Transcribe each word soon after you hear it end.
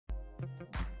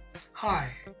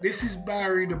Hi, this is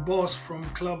Barry the boss from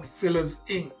Club Fillers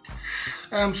Inc.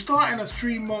 I'm starting a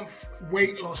 3-month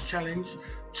weight loss challenge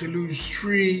to lose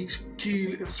 3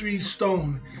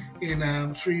 stone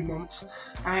in 3 months,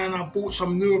 and I bought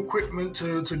some new equipment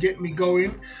to get me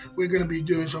going. We're going to be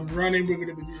doing some running, we're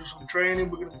going to be doing some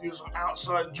training, we're going to be doing some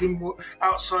outside gym work,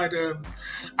 outside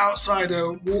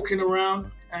walking around,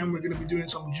 and we're going to be doing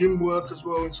some gym work as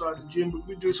well inside the gym. We'll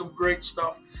be doing some great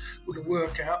stuff with the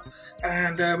workout,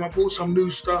 and I bought some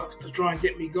new stuff to try and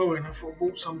get me going. I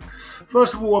bought some.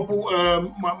 First of all, I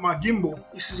bought my gimbal.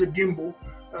 This is a gimbal,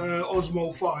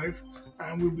 Osmo 5,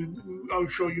 and I'll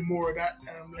show you more of that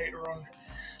later on.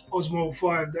 Osmo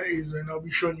 5 that is, and I'll be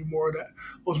showing you more of that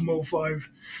Osmo 5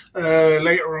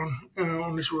 later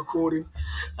on this recording.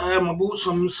 I bought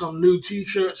some new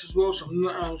t-shirts as well,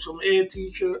 some air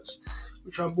t-shirts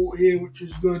which I bought here, which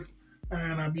is good,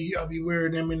 and I'll be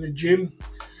wearing them in the gym.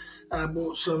 I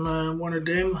bought some one of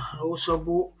them. I also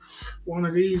bought one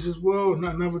of these as well, and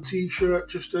another t-shirt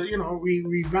just to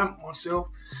revamp myself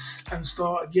and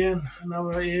start again.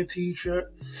 Another air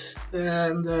t-shirt,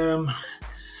 and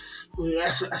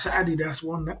that's an Adidas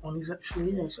one. That one is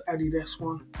actually, it's an Adidas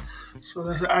one. So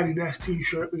that's an Adidas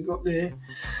t-shirt we got there.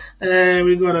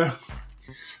 We got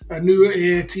a new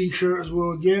air t-shirt as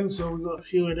well again, so we got a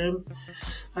few of them,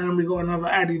 and we got another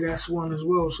Adidas one as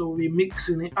well, so we'll be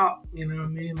mixing it up, you know what I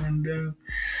mean,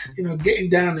 and getting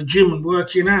down the gym and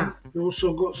working out. We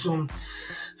also got some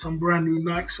brand new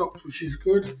Nike socks, which is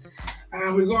good,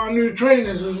 and we got our new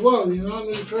trainers as well,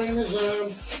 new trainers,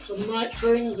 some Nike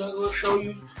trainers that I'll show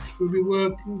you. We'll be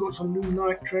working, we've got some new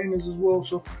Nike trainers as well,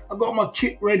 so I've got my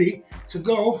kit ready to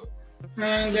go.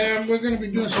 And we're going to be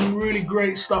doing some really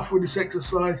great stuff with this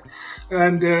exercise,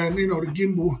 and the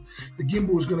gimbal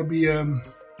is going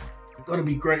to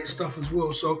be great stuff as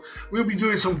well. So we'll be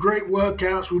doing some great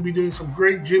workouts, we'll be doing some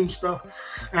great gym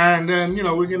stuff, and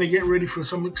we're going to get ready for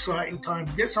some exciting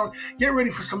times. Get ready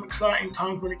for some exciting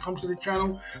times when it comes to the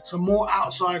channel. Some more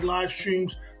outside live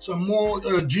streams, some more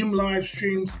gym live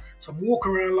streams, some walk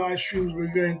around live streams.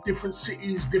 We're going different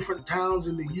cities, different towns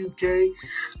in the UK,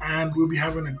 and we'll be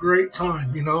having a great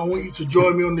time. I want you to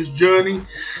join me on this journey.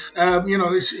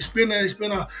 It's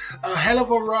been a hell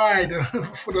of a ride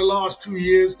for the last 2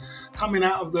 years, coming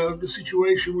out of the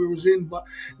situation we was in, but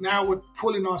now we're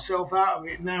pulling ourselves out of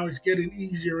it. Now it's getting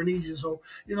easier and easier. So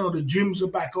the gyms are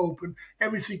back open,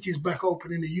 everything is back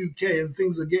open in the UK, and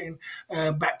things are getting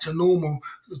back to normal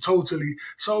totally.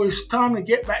 So it's time to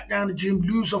get back down the gym,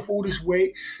 lose off all this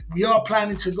weight. We are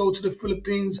planning to go to the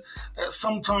Philippines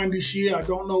sometime this year. I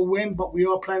don't know when, but we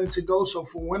are planning to go. So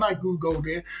for when I do go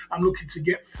there, I'm looking to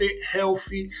get fit,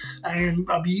 healthy, and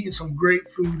I'll be eating some great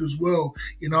food as well.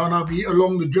 And I'll be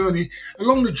along the journey,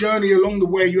 along the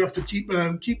way. You have to keep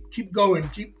going,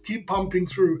 keep pumping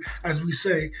through, as we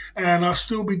say. And I'll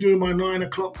still be doing my 9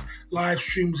 o'clock live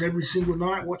streams every single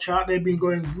night. Watch out, they've been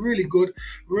going really good,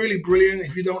 really brilliant.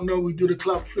 If you don't know, we do the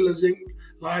Club Fillers Inc.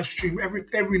 live stream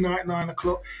every night, 9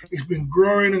 o'clock. It's been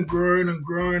growing and growing and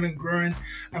growing and growing,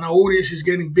 and our audience is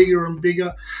getting bigger and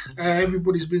bigger.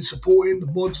 Everybody's been supporting. The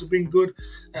mods have been good.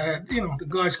 The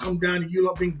guys come down, and you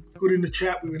lot been good in the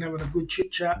chat. We've been having a good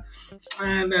chit chat,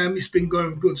 and it's been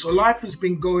going good. So life has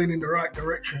been going in the right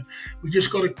direction. We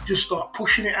just got to start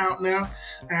pushing it out now,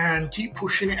 and keep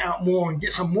pushing it out more, and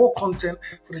get some more content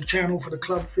for the channel, for the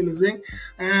Club Fillers Inc.,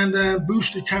 and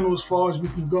boost the channel as far as we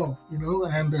can go.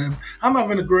 And I'm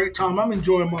having a great time. I'm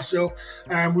enjoying myself,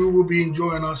 and we will be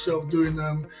enjoying ourselves doing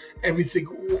everything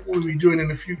we'll be doing in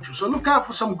the future. So look out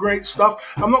for some great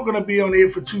stuff. I'm not going to be on here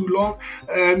for too long.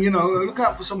 Look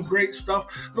out for some great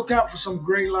stuff. Look out for some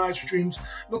great live streams.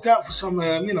 Look out for some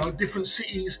different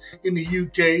cities in the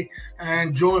UK,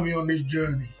 and join me on this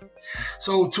journey.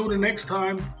 So till the next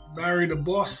time, Barry the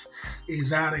boss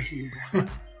is out of here.